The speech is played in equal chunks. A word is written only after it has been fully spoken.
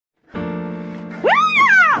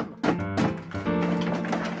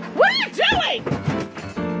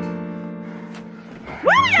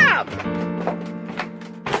up!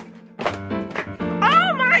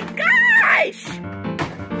 Oh my gosh!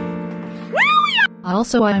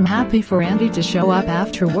 Also, I'm happy for Andy to show up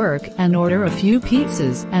after work and order a few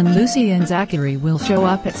pizzas, and Lucy and Zachary will show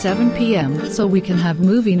up at 7 p.m. so we can have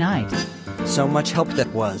movie night. So much help that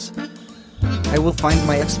was. I will find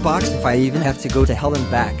my Xbox if I even have to go to hell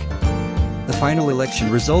and back. The final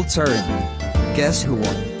election results are in. Guess who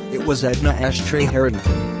won? It was Edna Ashtray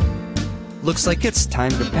Harrington. Looks like it's time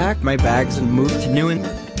to pack my bags and move to New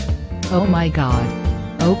England. Oh my god.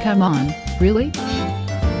 Oh come on, really?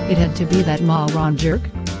 It had to be that moron jerk?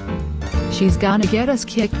 She's gonna get us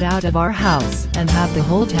kicked out of our house and have the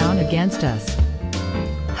whole town against us.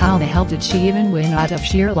 How the hell did she even win out of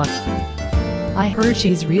sheer luck? I heard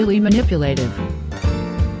she's really manipulative.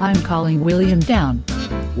 I'm calling William down.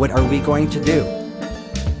 What are we going to do?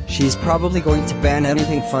 She's probably going to ban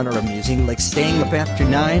anything fun or amusing like staying up after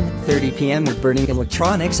 9:30 p.m. or burning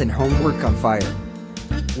electronics and homework on fire.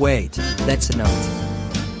 Wait, that's a note.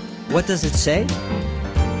 What does it say?